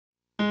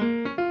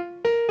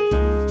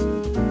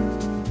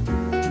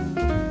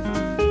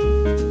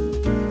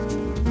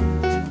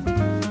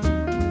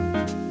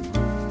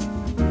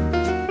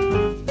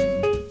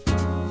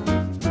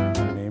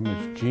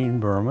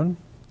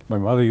My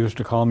mother used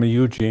to call me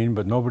Eugene,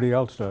 but nobody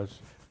else does.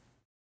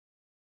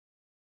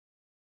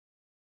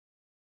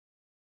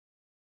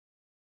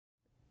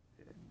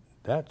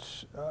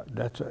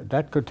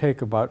 That could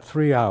take about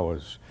 3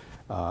 hours.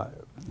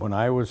 When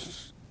I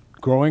was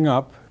growing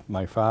up,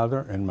 my father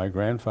and my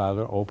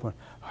grandfather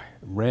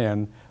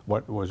ran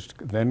what was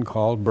then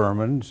called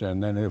Burman's,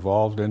 and then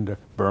evolved into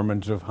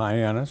Burman's of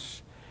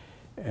Hyannis.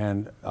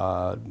 And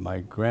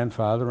my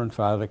grandfather and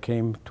father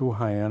came to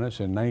Hyannis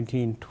in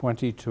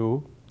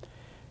 1922,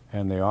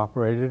 and they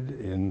operated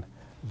in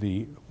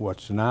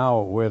what's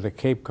now where the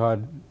Cape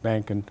Cod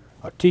Bank and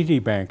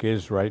TD Bank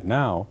is right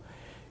now.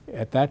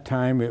 At that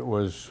time, it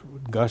was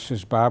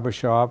Gus's Barber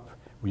Shop.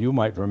 You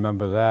might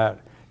remember that,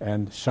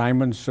 and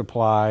Simon's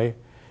Supply.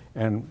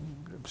 And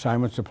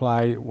Simon's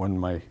Supply, when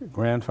my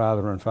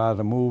grandfather and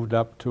father moved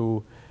up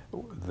to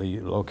the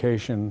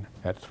location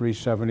at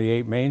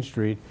 378 Main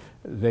Street,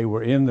 they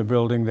were in the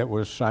building that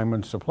was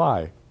Simon's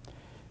Supply.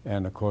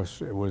 And of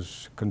course, it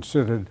was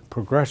considered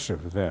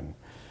progressive then,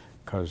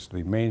 because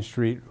the Main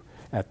Street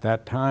at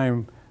that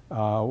time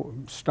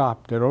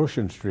stopped at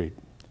Ocean Street.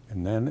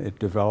 And then it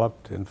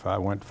developed and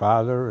went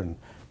farther, and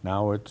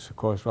now it's, of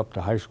course, up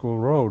to High School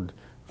Road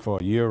for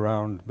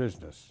year-round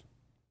business.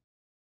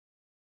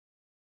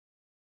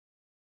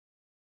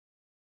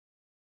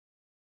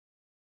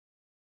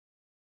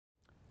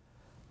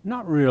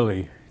 Not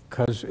really,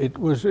 because it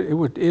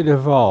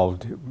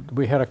evolved.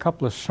 We had a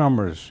couple of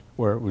summers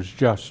where it was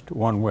just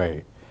one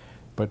way,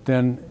 but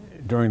then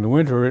during the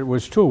winter it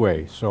was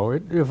two-way. So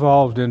it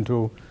evolved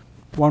into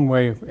one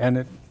way, and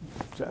it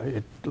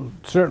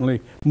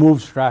certainly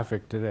moves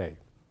traffic today.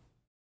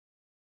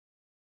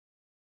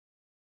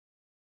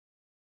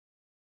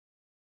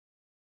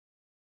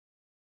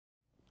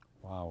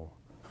 Wow.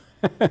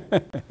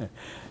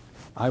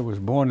 I was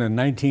born in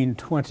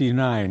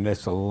 1929.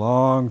 That's a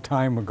long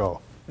time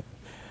ago.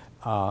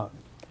 I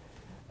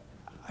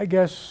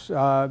guess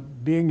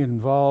being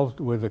involved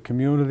with a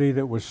community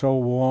that was so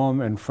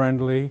warm and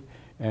friendly,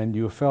 and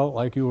you felt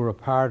like you were a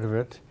part of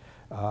it,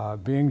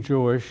 being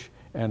Jewish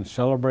and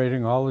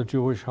celebrating all the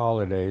Jewish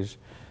holidays.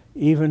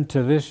 Even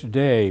to this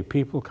day,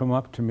 people come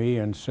up to me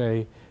and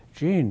say,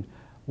 "Gene,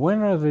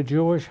 when are the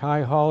Jewish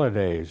high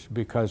holidays?"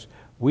 Because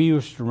we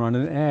used to run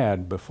an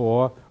ad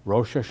before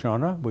Rosh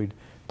Hashanah. We'd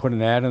put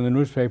an ad in the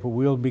newspaper,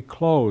 "We'll be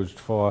closed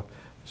for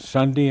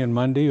Sunday and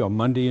Monday, or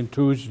Monday and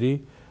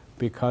Tuesday,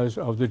 because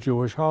of the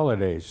Jewish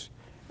holidays."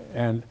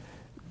 And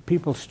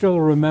people still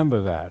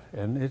remember that,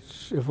 and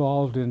it's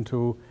evolved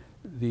into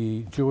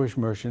the Jewish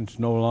merchants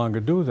no longer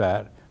do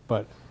that,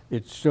 but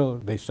it's still,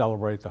 they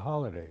celebrate the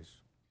holidays.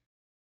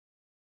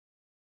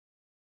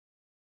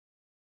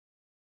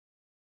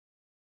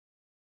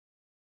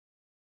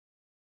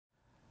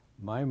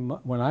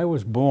 When I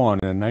was born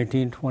in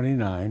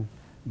 1929,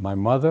 my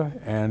mother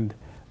and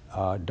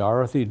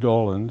Dorothy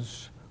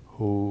Dolans,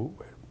 who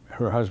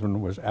her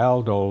husband was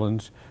Al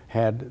Dolans,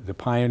 had the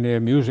Pioneer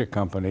Music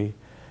Company.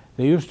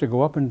 They used to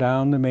go up and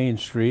down the main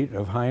street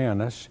of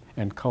Hyannis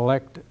and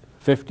collect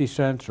 50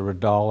 cents or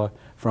 $1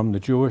 from the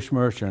Jewish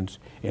merchants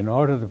in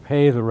order to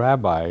pay the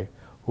rabbi,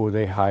 who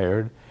they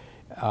hired,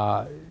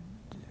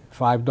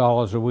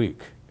 $5 a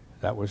week.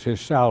 That was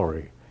his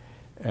salary.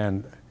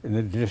 And in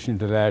addition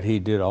to that, he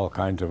did all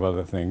kinds of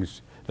other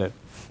things that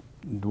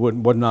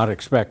would not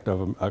expect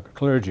of a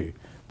clergy.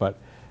 But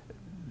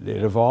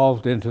it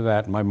evolved into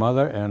that. My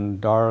mother and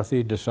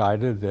Dorothy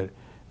decided that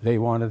they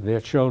wanted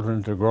their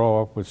children to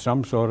grow up with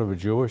some sort of a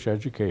Jewish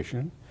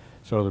education.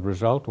 So the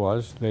result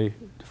was they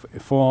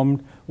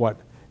formed what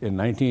in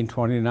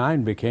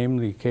 1929 became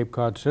the Cape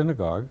Cod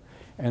Synagogue,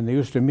 and they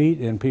used to meet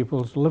in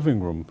people's living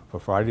room for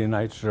Friday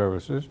night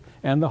services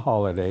and the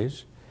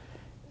holidays.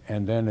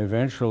 And then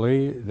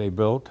eventually they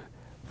built,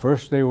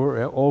 first they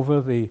were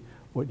over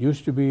what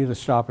used to be the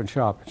Stop and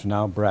Shop. It's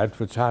now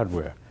Bradford's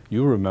Hardware.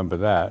 You remember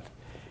that.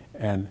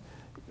 And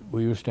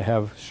we used to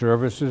have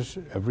services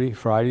every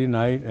Friday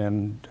night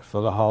and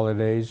for the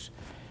holidays.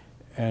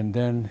 And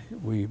then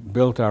we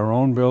built our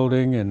own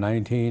building in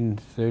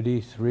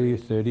 1933,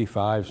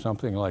 35,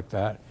 something like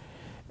that,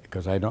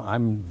 because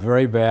I'm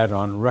very bad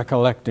on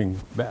recollecting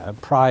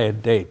prior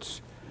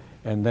dates.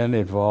 And then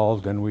it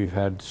evolved, and we've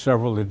had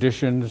several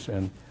additions,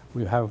 and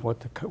we have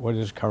what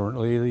is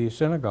currently the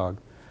synagogue,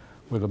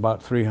 with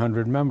about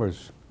 300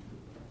 members,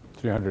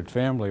 300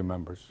 family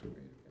members.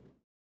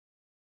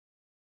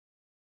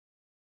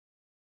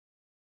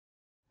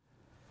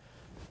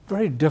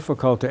 Very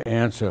difficult to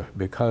answer,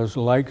 because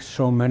like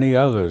so many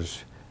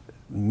others,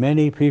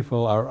 many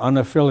people are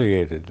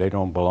unaffiliated. They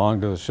don't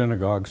belong to the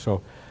synagogue.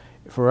 So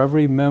for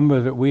every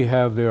member that we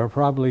have, there are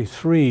probably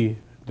 3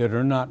 that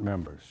are not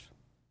members.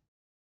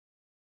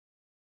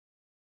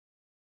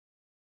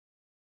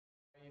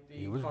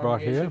 He was brought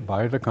here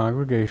by the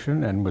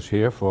congregation and was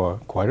here for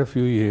quite a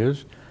few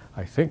years.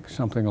 I think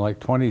something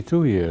like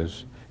 22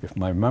 years, if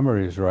my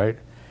memory is right.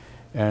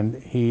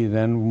 And he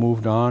then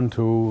moved on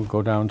to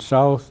go down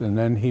south, and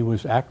then he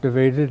was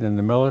activated in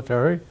the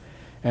military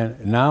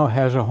and now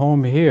has a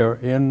home here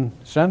in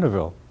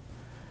Centerville.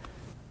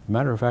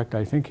 Matter of fact,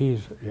 I think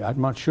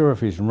I'm not sure if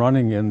he's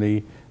running in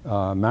the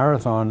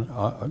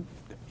marathon.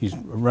 He's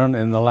run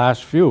in the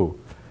last few.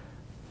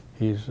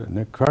 He's an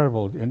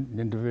incredible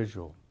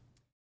individual.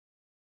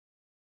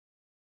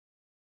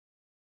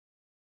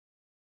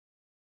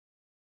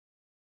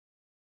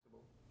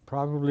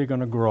 Probably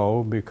going to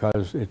grow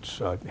because it's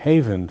a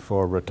haven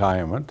for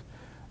retirement.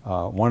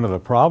 One of the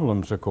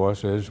problems, of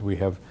course, is we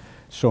have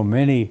so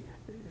many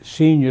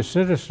senior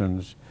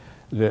citizens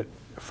that,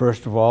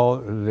 first of all,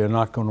 they're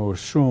not going to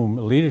assume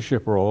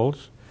leadership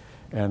roles,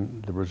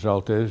 and the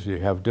result is you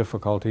have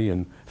difficulty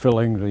in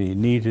filling the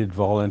needed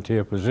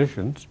volunteer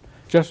positions,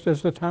 just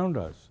as the town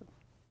does.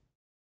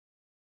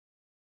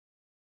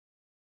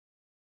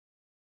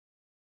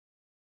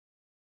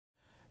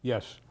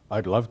 Yes,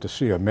 I'd love to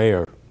see a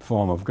mayor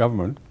form of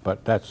government,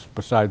 but that's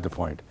beside the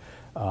point.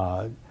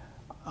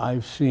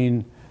 I've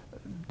seen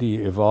the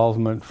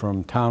evolvement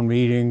from town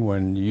meeting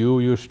when you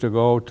used to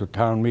go to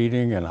town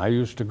meeting and I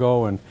used to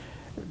go, and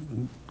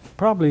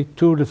probably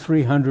 200 to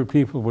 300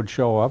 people would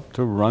show up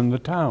to run the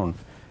town,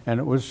 and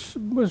it was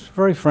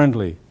very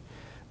friendly.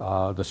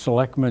 The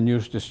selectmen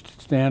used to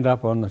stand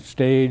up on the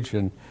stage,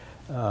 and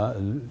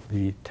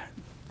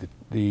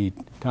the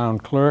town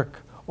clerk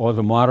or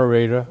the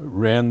moderator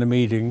ran the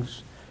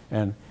meetings,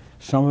 and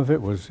some of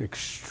it was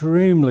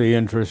extremely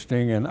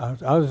interesting, and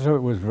others of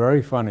it was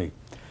very funny.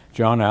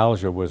 John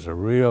Alger was a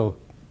real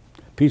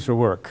piece of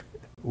work.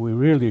 We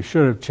really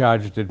should have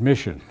charged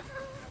admission,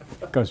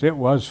 because it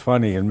was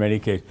funny in many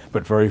cases,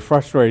 but very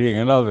frustrating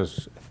in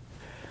others.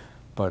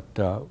 But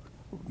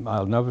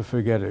I'll never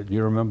forget it.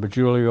 You remember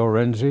Giulio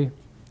Renzi?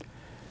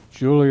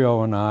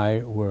 Giulio and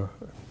I were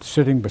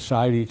sitting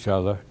beside each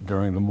other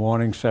during the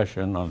morning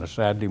session on a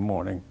Saturday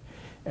morning,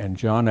 and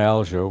John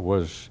Alger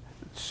was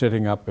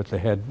sitting up at the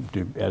head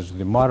as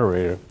the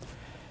moderator,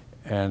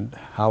 and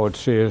Howard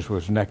Sears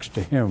was next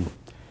to him.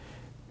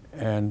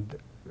 And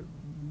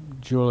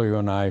Giulio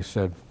and I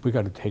said, we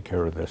got to take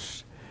care of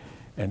this.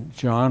 And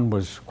John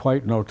was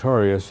quite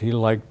notorious. He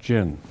liked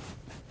gin.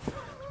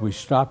 We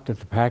stopped at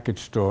the package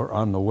store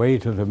on the way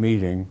to the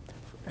meeting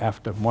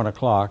after 1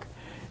 o'clock,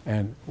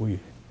 and we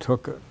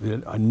took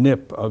a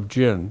nip of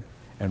gin,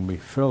 and we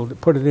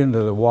put it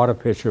into the water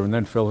pitcher and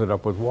then filled it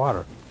up with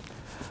water.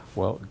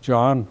 Well,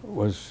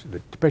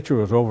 the pitcher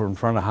was over in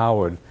front of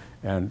Howard,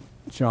 and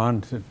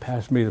John said,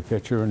 pass me the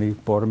pitcher, and he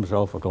bought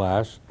himself a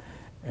glass,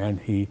 and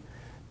he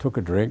took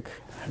a drink,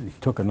 and he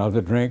took another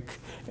drink,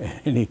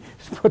 and he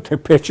put the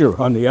pitcher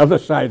on the other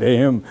side of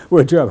him,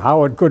 which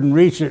Howard couldn't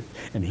reach it,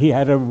 and he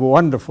had a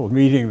wonderful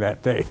meeting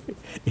that day.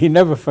 He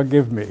never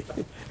forgave me,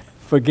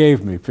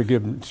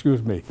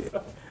 excuse me.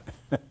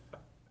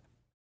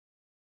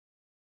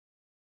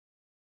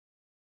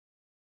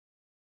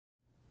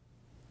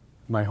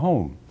 My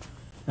home.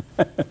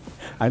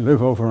 I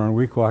live over on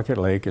Weequacket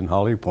Lake in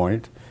Holly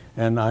Point,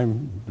 and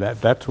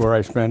that's where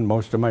I spend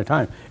most of my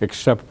time,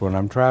 except when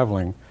I'm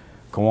traveling.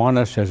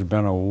 Kiwanis has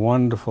been a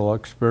wonderful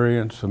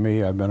experience for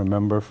me. I've been a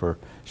member for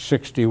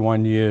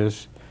 61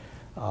 years.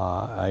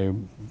 I've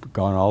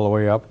gone all the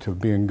way up to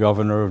being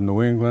governor of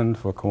New England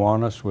for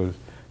Kiwanis with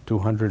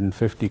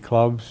 250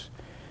 clubs,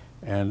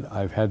 and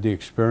I've had the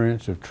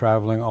experience of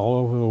traveling all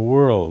over the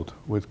world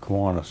with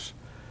Kiwanis,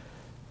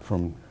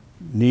 from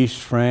Nice,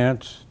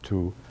 France,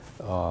 to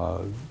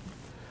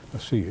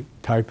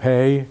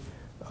Taipei.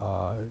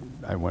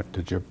 I went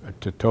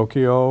to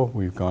Tokyo.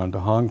 We've gone to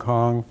Hong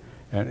Kong,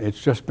 and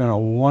it's just been a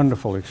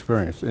wonderful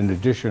experience. In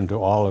addition to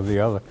all of the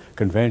other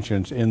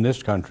conventions in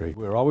this country,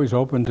 we're always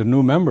open to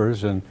new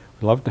members, and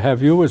we'd love to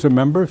have you as a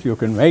member if you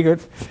can make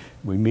it.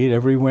 We meet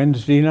every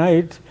Wednesday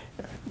night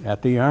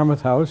at the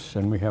Yarmouth House,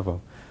 and we have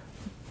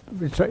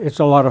it's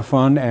a lot of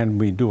fun, and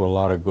we do a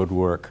lot of good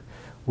work.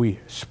 We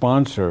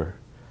sponsor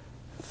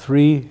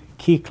 3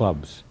 key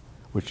clubs,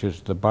 which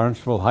is the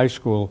Barnstable High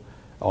School,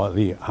 or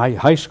the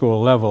high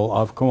school level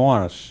of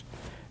Kiwanis.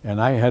 And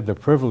I had the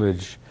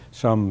privilege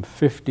some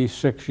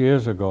 56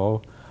 years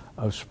ago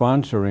of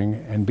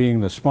sponsoring and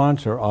being the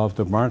sponsor of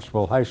the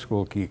Barnstable High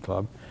School Key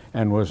Club,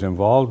 and was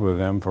involved with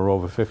them for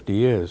over 50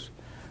 years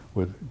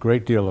with a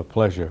great deal of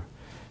pleasure.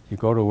 You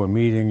go to a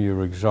meeting,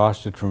 you're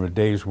exhausted from a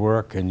day's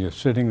work, and you're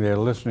sitting there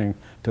listening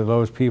to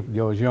those people,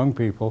 those young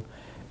people,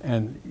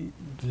 and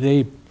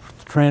they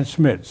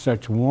transmit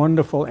such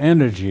wonderful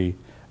energy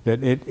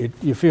that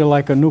you feel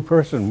like a new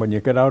person when you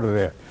get out of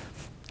there.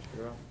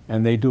 Yeah.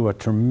 And they do a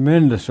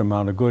tremendous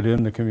amount of good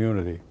in the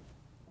community.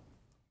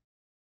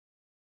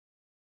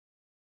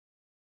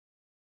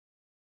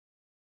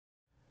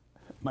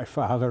 My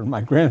father and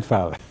my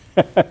grandfather.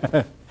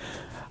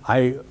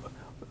 I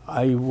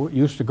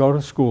used to go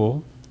to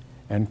school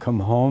and come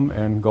home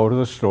and go to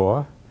the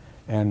store,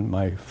 and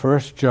my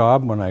first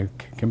job when I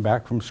came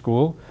back from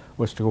school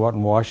was to go out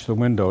and wash the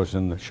windows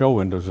in the show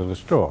windows of the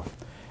store.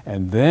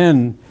 And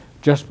then,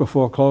 just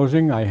before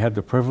closing, I had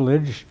the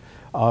privilege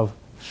of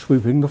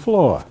sweeping the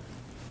floor.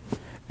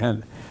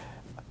 And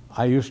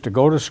I used to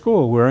go to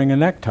school wearing a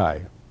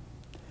necktie.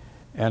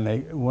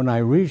 And when I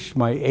reached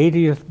my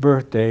 80th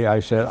birthday, I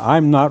said,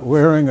 I'm not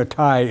wearing a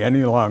tie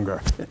any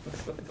longer.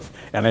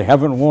 And I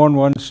haven't worn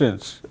one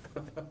since.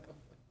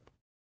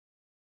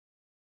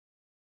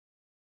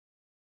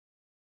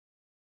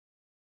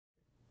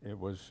 It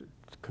was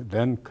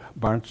then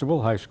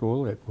Barnstable High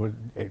School.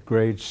 It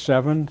grades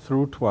 7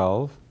 through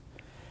 12,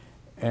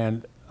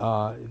 and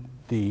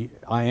the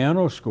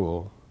Iano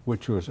School,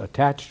 which was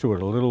attached to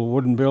it, a little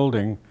wooden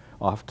building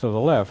off to the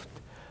left,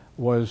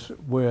 was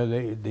where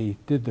they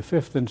did the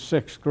 5th and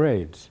 6th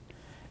grades.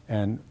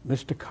 And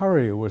Mr.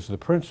 Curry was the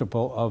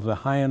principal of the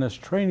Hyannis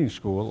Training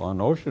School on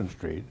Ocean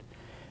Street,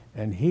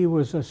 and he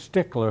was a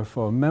stickler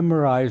for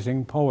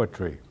memorizing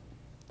poetry.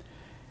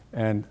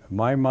 And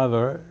my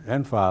mother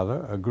and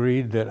father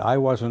agreed that I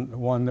wasn't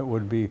one that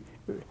would be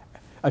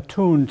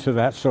attuned to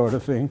that sort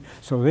of thing,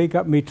 so they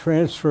got me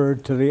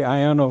transferred to the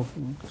Iano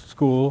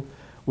School,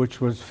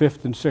 which was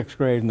 5th and 6th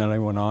grade, and then I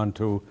went on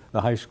to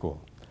the high school.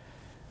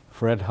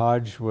 Fred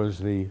Hodge was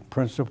the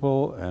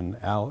principal, and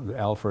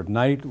Alfred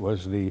Knight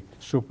was the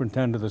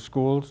superintendent of the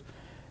schools,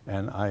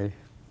 and I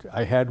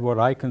had what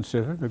I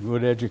considered a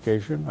good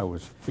education. I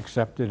was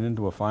accepted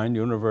into a fine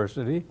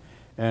university,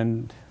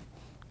 and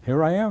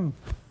here I am.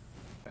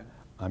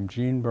 I'm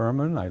Gene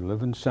Burman. I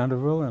live in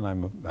Centerville, and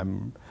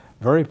I'm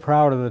very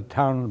proud of the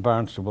town of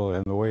Barnstable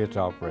and the way it's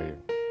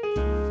operating.